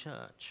not in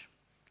church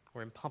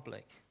or in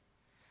public.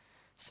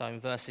 So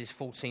in verses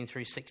 14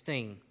 through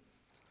 16,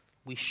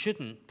 we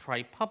shouldn't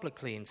pray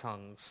publicly in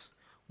tongues.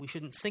 We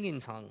shouldn't sing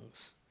in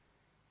tongues.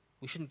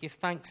 We shouldn't give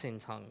thanks in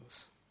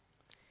tongues.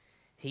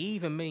 He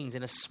even means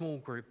in a small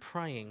group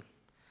praying,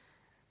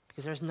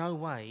 because there's no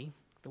way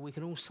that we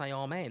can all say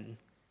amen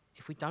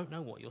if we don't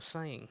know what you're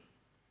saying.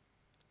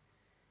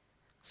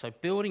 So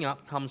building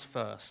up comes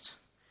first,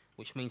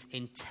 which means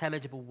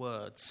intelligible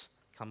words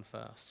come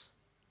first.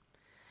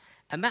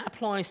 And that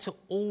applies to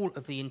all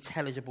of the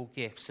intelligible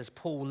gifts, as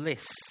Paul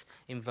lists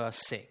in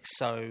verse 6.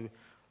 So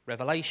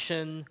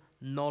revelation,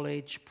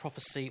 knowledge,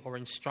 prophecy, or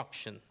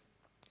instruction,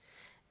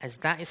 as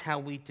that is how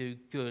we do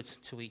good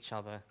to each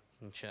other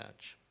in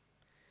church.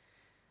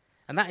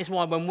 And that is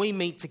why when we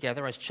meet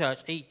together as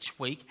church each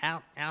week,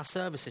 our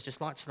services, just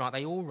like tonight,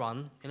 they all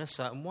run in a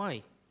certain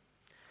way.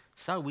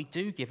 So we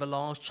do give a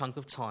large chunk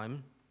of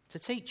time to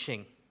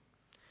teaching.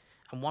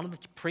 And one of the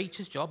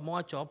preacher's job,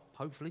 my job,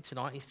 hopefully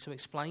tonight, is to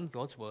explain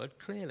God's word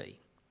clearly.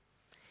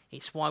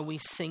 It's why we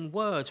sing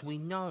words we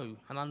know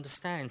and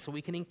understand, so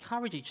we can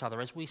encourage each other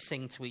as we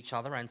sing to each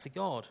other and to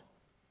God.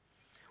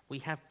 We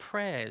have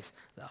prayers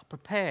that are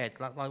prepared,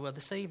 like they were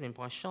this evening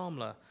by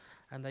Shamla,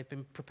 and they've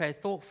been prepared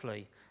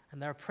thoughtfully.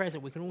 And there are prayers that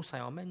we can all say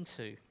amen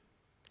to.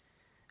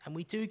 And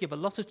we do give a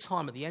lot of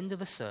time at the end of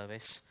the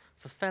service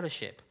for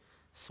fellowship,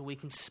 so we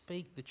can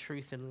speak the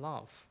truth in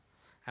love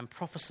and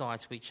prophesy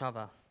to each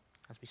other,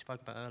 as we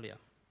spoke about earlier.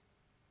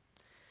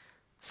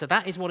 So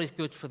that is what is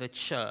good for the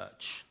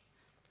church.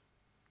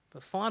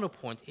 But final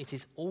point, it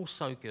is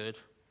also good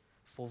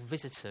for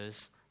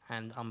visitors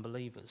and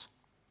unbelievers.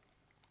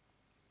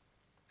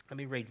 Let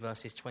me read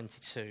verses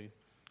 22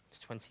 to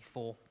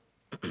 24.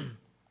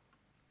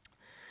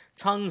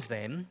 Tongues,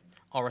 then,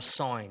 are a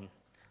sign,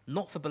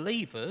 not for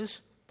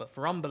believers, but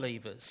for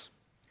unbelievers.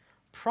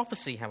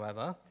 Prophecy,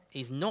 however,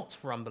 is not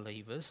for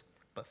unbelievers,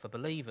 but for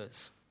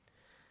believers.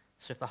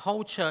 So if the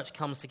whole church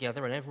comes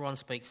together and everyone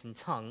speaks in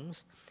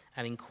tongues,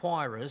 and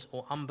inquirers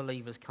or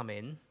unbelievers come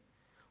in,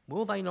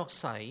 will they not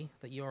say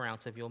that you are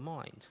out of your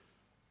mind?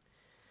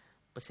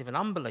 But if an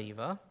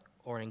unbeliever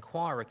or an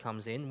inquirer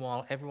comes in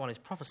while everyone is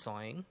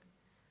prophesying,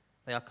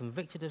 they are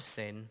convicted of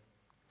sin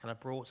and are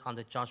brought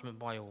under judgment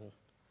by all,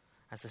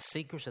 as the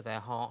secrets of their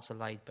hearts are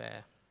laid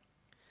bare.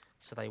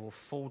 So they will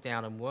fall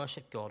down and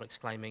worship God,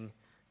 exclaiming,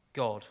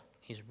 God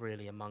is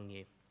really among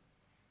you.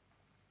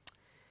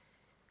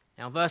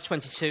 Now, verse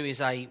 22 is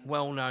a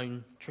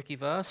well-known, tricky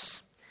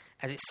verse,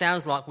 as it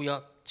sounds like we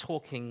are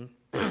talking,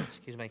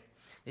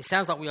 it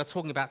sounds like we are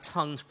talking about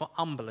tongues for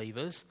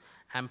unbelievers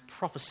and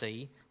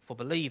prophecy for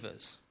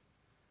believers.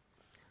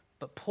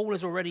 But Paul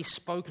has already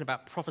spoken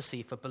about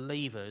prophecy for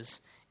believers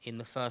in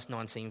the first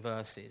 19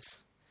 verses.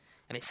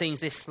 And it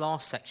seems this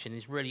last section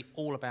is really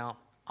all about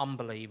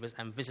unbelievers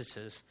and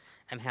visitors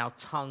and how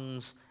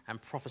tongues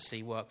and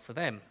prophecy work for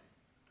them.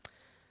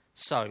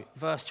 So,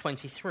 verse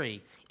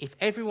 23, if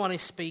everyone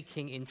is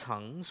speaking in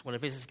tongues when a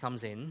visitor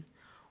comes in,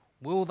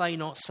 will they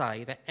not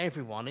say that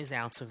everyone is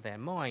out of their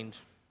mind?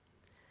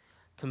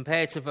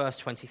 Compared to verse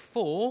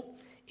 24,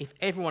 if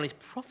everyone is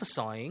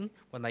prophesying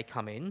when they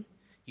come in,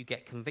 you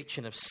get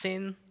conviction of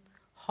sin,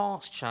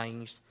 hearts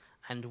changed,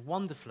 and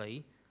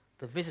wonderfully,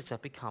 the visitor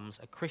becomes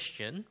a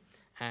Christian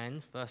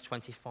and, verse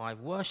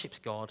 25, worships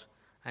God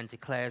and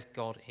declares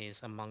God is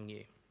among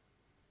you.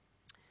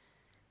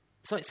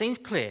 So it seems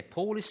clear,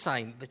 Paul is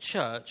saying that the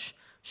church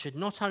should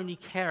not only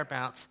care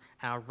about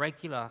our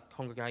regular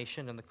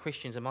congregation and the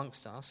Christians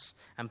amongst us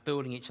and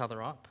building each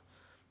other up,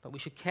 but we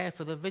should care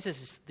for the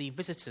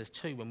visitors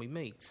too when we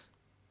meet.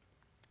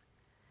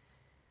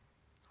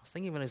 I was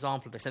thinking of an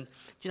example of this, and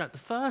the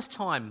first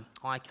time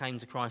I came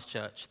to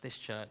Christchurch, this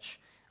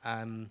church,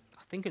 I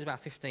think it was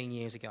about 15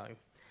 years ago,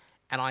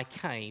 and I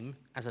came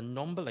as a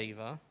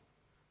non-believer,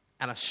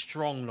 and a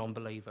strong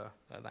non-believer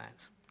at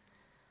that.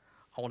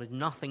 I wanted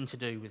nothing to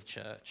do with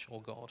church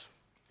or God.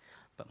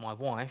 But my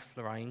wife,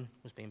 Lorraine,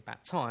 was being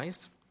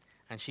baptised,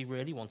 and she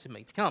really wanted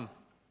me to come.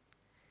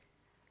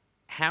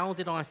 How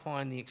did I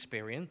find the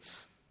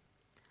experience?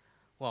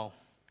 Well,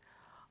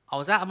 I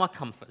was out of my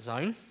comfort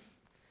zone,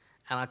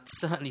 and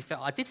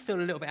I did feel a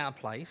little bit out of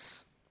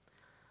place.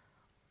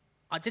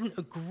 I didn't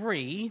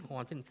agree, or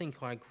I didn't think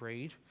I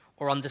agreed,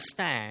 or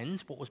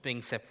understand what was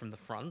being said from the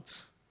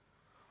front.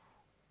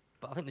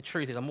 But I think the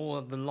truth is I more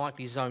than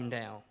likely zoned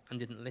out and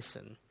didn't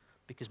listen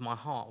because my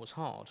heart was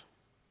hard.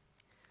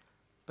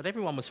 But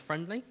everyone was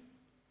friendly.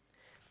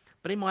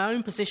 But in my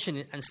own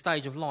position and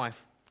stage of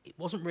life, it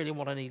wasn't really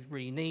what I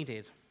really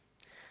needed.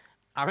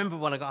 I remember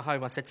when I got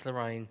home, I said to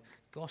Lorraine,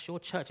 gosh, your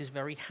church is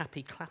very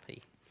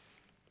happy-clappy.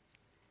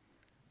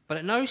 But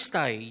at no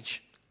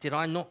stage did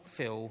I not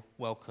feel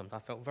welcomed. I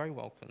felt very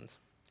welcomed.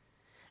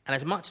 And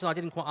as much as I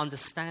didn't quite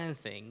understand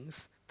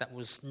things, that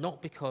was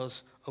not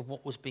because of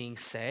what was being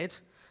said,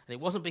 and it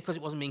wasn't because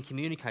it wasn't being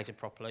communicated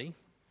properly,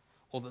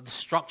 or that the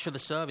structure of the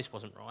service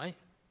wasn't right.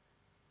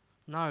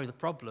 No, the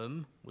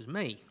problem was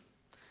me,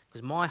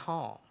 because my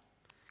heart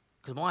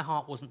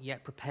wasn't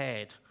yet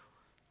prepared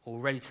or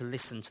ready to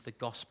listen to the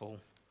gospel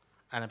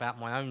and about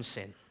my own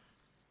sin.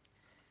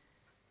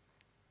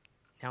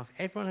 Now, if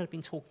everyone had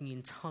been talking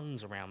in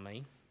tongues around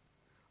me,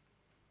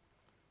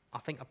 I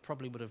think I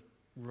probably would have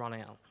run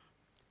out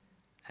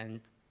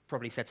and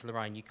probably said to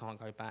Lorraine, you can't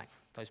go back.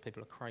 Those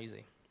people are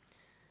crazy.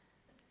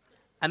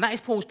 And that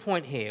is Paul's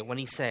point here when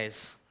he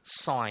says,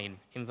 sign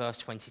in verse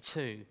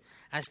 22,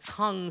 as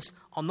tongues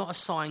are not a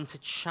sign to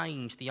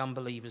change the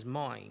unbeliever's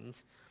mind,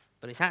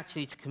 but it's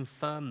actually to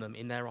confirm them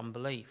in their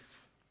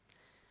unbelief.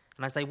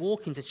 And as they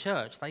walk into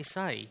church, they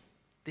say,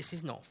 this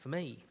is not for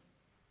me.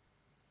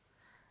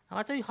 And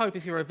I do hope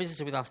if you're a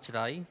visitor with us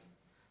today,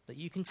 that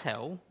you can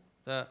tell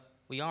that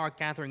we are a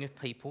gathering of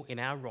people in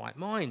our right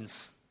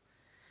minds.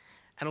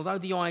 And although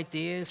the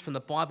ideas from the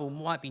Bible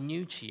might be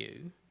new to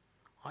you,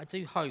 I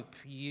do hope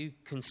you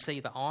can see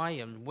that I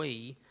and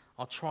we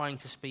are trying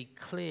to speak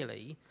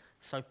clearly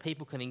so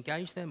people can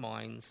engage their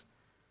minds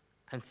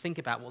and think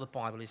about what the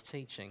Bible is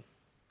teaching.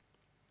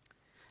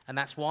 And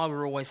that's why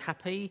we're always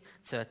happy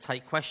to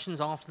take questions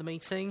after the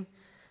meeting.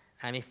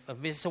 And if a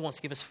visitor wants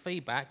to give us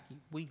feedback,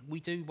 we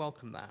do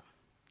welcome that.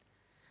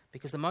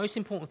 Because the most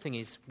important thing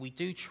is we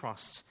do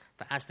trust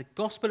that as the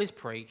gospel is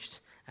preached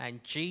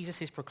and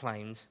Jesus is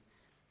proclaimed,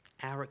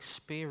 our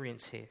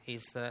experience here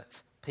is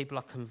that people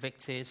are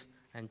convicted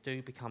and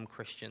do become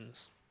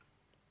Christians.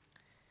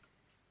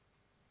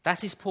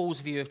 That is Paul's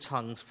view of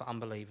tongues for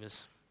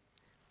unbelievers.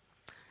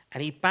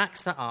 And he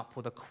backs that up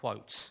with a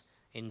quote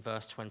in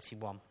verse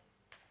 21.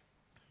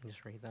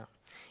 Just read that.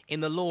 In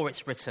the law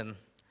it's written,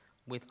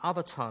 with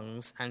other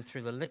tongues and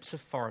through the lips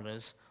of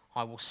foreigners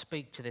I will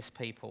speak to this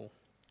people.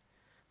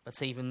 But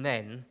even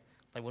then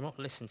they will not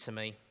listen to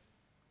me,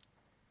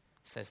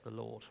 says the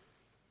Lord.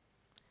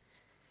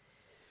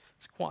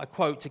 It's quite a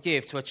quote to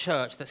give to a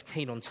church that's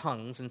keen on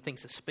tongues and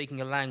thinks that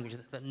speaking a language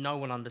that no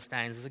one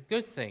understands is a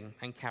good thing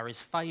and carries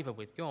favour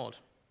with God.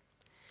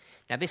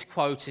 Now, this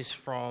quote is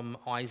from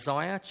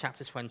Isaiah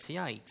chapter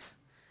 28.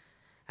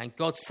 And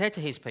God said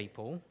to his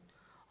people,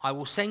 I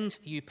will send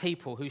you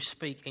people who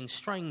speak in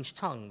strange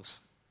tongues.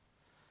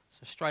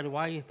 So straight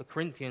away, the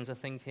Corinthians are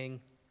thinking,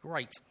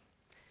 great.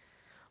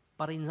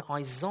 But in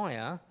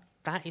Isaiah,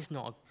 that is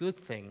not a good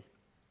thing,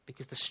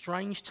 because the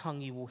strange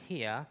tongue you will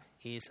hear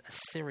is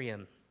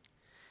Assyrian.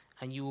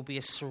 And you will be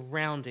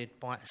surrounded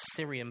by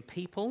Assyrian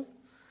people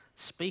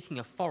speaking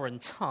a foreign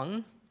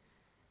tongue,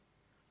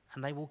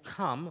 and they will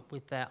come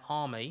with their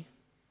army,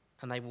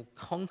 and they will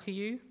conquer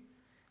you,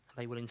 and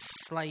they will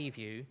enslave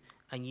you,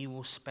 and you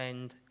will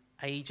spend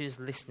ages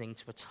listening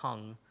to a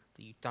tongue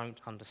that you don't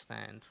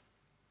understand.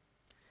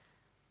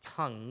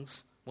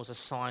 Tongues was a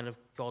sign of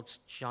God's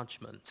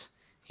judgment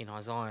in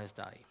Isaiah's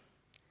day.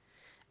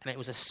 And it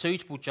was a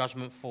suitable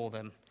judgment for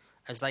them,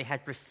 as they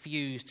had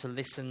refused to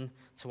listen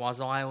to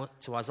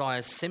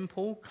Isaiah's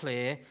simple,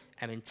 clear,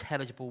 and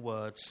intelligible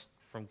words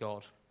from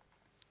God.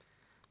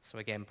 So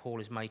again, Paul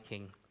is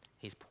making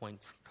his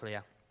point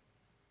clear.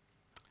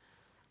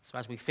 So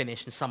as we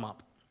finish and sum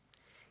up,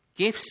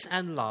 gifts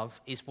and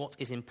love is what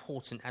is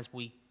important as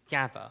we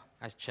gather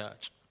as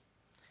church.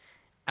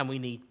 And we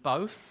need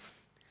both.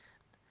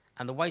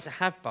 And the way to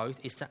have both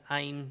is to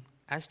aim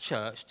as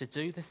church to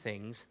do the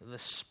things that the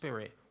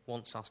Spirit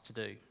wants us to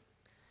do.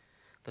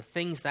 The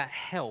things that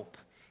help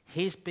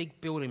his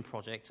big building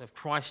project of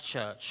Christ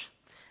Church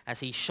as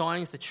he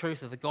shines the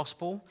truth of the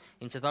gospel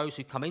into those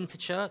who come into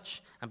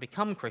church and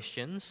become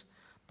Christians,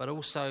 but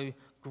also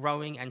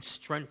growing and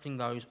strengthening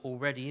those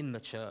already in the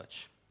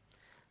church.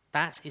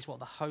 That is what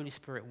the Holy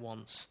Spirit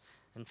wants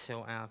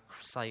until our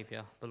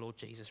Saviour, the Lord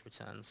Jesus,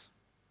 returns.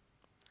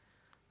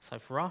 So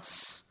for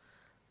us,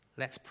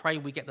 let's pray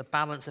we get the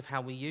balance of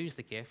how we use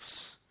the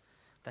gifts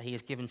that he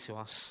has given to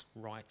us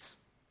right,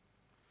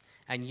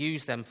 and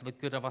use them for the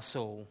good of us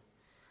all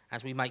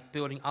as we make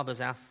building others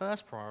our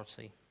first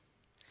priority,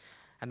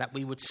 and that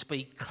we would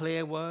speak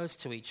clear words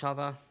to each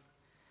other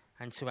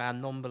and to our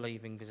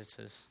non-believing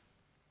visitors.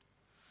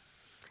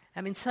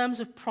 And in terms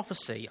of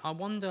prophecy, I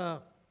wonder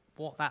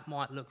what that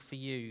might look for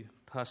you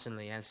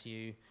personally as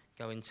you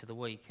go into the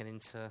week and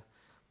into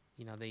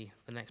the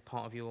next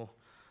part of your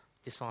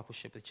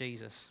discipleship with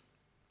Jesus.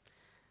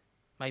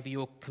 Maybe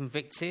you're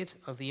convicted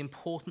of the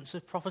importance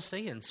of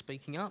prophecy and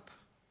speaking up.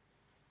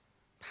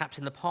 Perhaps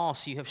in the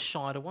past you have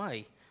shied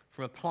away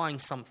from applying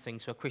something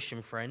to a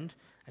Christian friend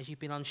as you've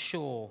been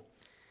unsure,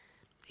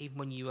 even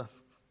when you were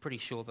pretty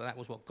sure that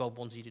was what God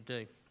wanted you to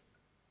do.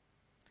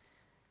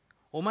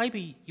 Or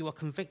maybe you are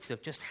convicted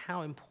of just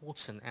how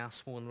important our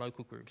small and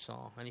local groups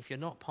are. And if you're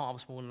not part of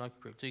a small and local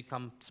group, do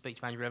come speak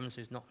to Andrew Evans,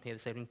 who's not here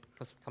this evening.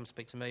 Come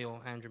speak to me or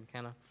Andrew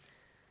McKenna.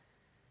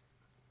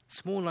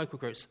 Small and local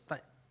groups,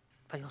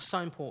 they are so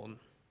important.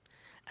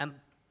 And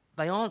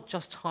they aren't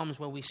just times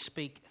where we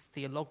speak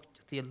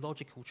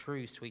theological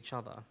truths to each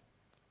other,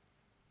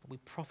 but we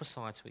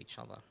prophesy to each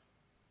other.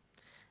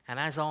 And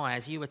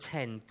as you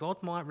attend,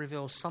 God might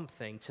reveal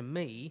something to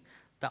me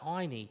that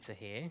I need to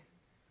hear,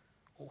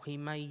 or he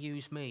may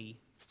use me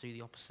to do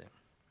the opposite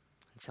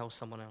and tell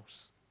someone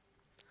else.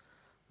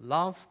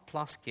 Love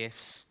plus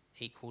gifts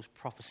equals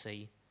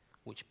prophecy,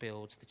 which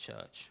builds the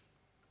church.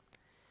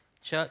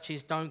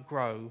 Churches don't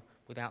grow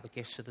without the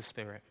gifts of the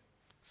Spirit,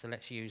 so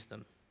let's use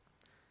them.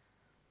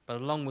 But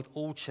along with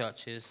all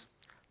churches,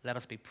 let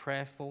us be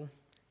prayerful,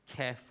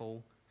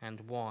 careful,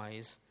 and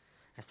wise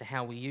as to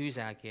how we use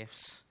our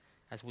gifts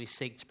as we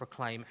seek to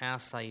proclaim our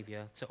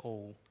Saviour to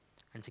all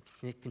and to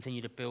continue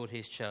to build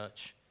his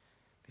church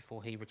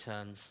before he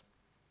returns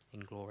in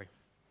glory.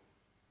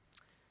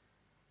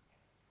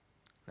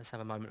 Let's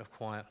have a moment of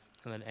quiet,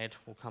 and then Ed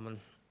will come and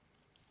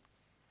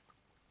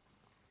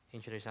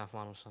introduce our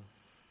final song.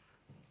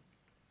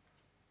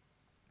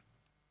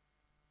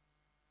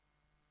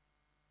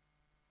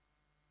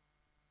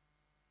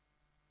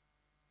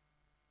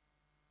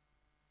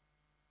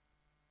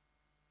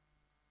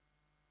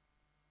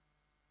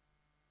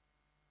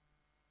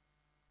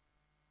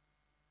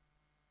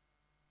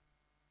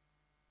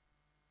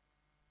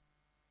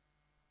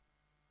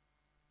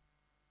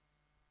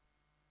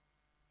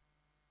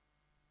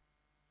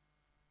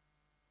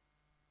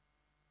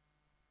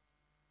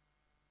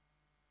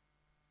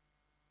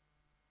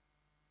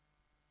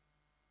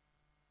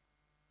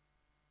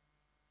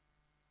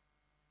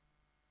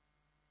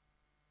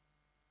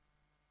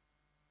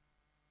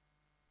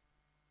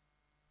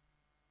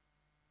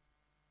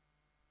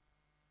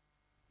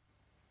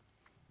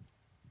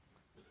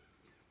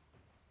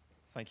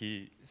 Thank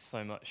you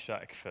so much,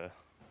 Shaq, for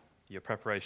your preparation.